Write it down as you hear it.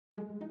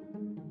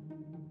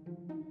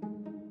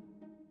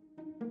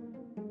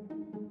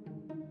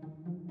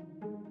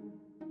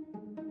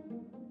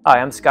Hi,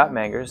 I'm Scott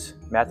Magners,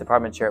 Math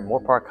Department Chair at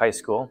Moorpark High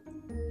School.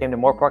 Came to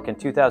Moorpark in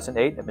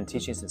 2008 and have been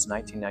teaching since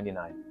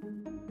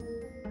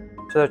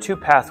 1999. So there are two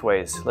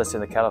pathways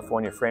listed in the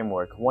California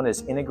framework. One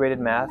is integrated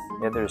math,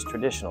 and the other is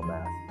traditional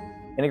math.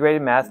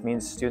 Integrated math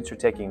means students are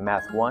taking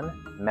Math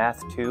 1,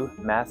 Math 2,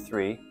 Math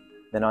 3,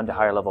 then on to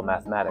higher level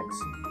mathematics.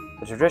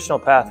 The traditional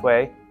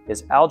pathway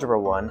is Algebra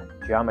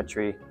 1,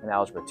 Geometry, and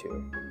Algebra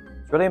 2.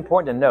 It's really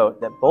important to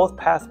note that both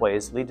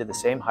pathways lead to the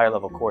same higher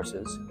level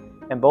courses,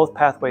 and both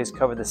pathways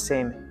cover the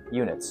same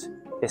units.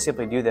 They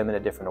simply do them in a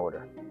different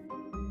order.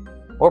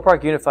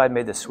 Moorpark Unified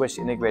made the switch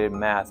to integrated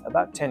math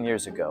about 10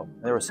 years ago,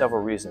 and there were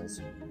several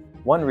reasons.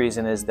 One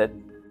reason is that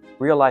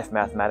real-life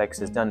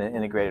mathematics is done in an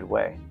integrated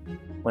way.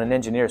 When an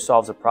engineer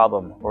solves a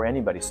problem, or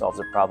anybody solves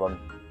a problem,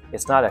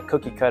 it's not a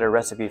cookie-cutter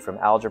recipe from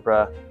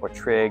algebra or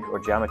trig or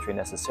geometry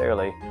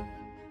necessarily,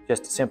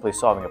 just simply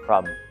solving a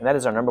problem. And that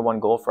is our number one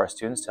goal for our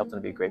students, to help them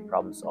to be great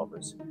problem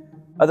solvers.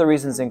 Other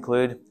reasons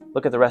include,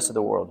 look at the rest of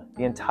the world.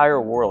 The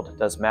entire world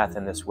does math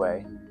in this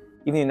way.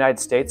 Even in the United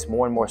States,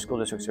 more and more school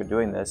districts are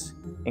doing this.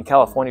 In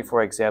California,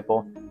 for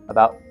example,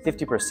 about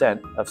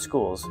 50% of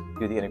schools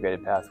do the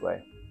integrated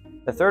pathway.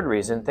 The third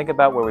reason, think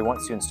about where we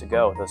want students to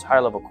go, those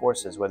higher level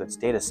courses, whether it's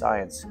data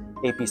science,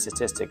 AP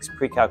statistics,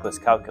 pre-calculus,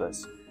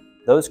 calculus.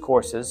 Those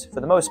courses, for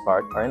the most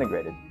part, are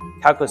integrated.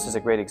 Calculus is a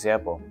great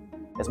example.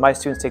 As my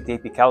students take the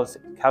AP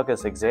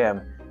calculus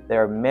exam,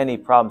 there are many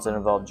problems that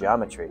involve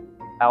geometry,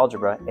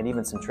 algebra, and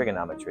even some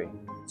trigonometry.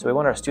 So we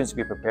want our students to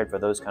be prepared for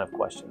those kind of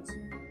questions.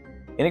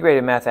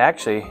 Integrated math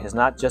actually is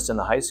not just in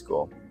the high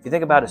school. If you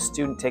think about a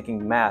student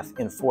taking math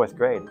in 4th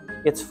grade,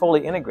 it's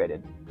fully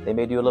integrated. They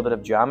may do a little bit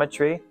of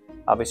geometry,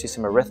 obviously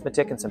some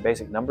arithmetic and some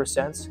basic number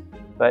sense,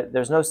 but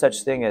there's no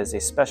such thing as a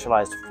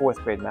specialized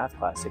 4th grade math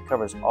class. It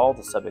covers all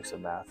the subjects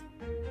of math.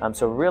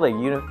 So really,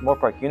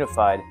 Moorpark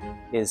Unified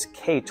is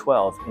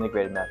K-12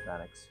 integrated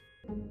mathematics.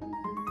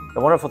 The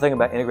wonderful thing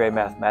about integrated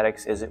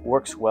mathematics is it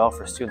works well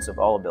for students of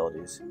all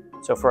abilities.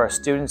 So for our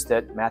students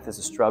that math is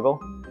a struggle,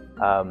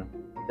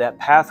 that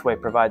pathway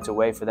provides a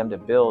way for them to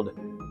build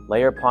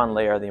layer upon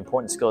layer the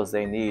important skills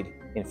they need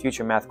in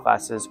future math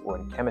classes or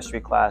in chemistry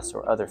class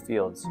or other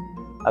fields.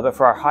 But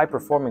for our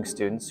high-performing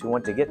students who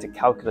want to get to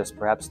calculus,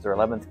 perhaps their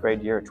 11th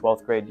grade year or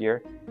 12th grade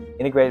year,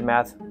 integrated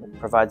math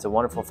provides a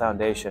wonderful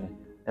foundation.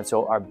 And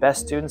so our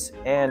best students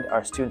and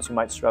our students who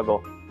might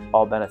struggle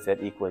all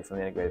benefit equally from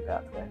the integrated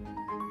pathway.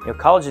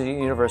 Colleges and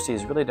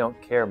universities really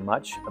don't care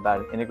much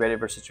about an integrated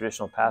versus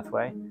traditional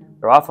pathway.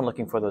 They're often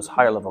looking for those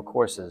higher level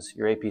courses,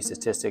 your AP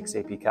statistics,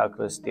 AP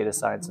calculus, data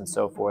science, and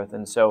so forth.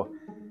 And so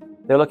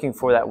they're looking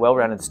for that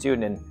well-rounded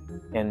student,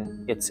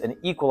 and it's an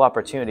equal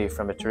opportunity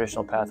from a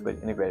traditional pathway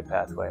to integrated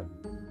pathway.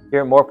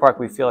 Here at Moorpark,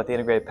 we feel like the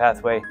integrated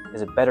pathway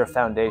is a better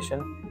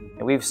foundation,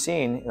 and we've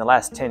seen in the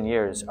last 10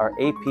 years our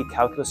AP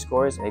calculus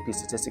scores and AP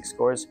statistics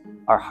scores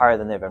are higher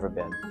than they've ever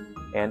been.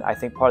 And I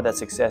think part of that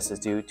success is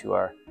due to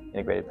our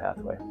integrated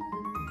pathway.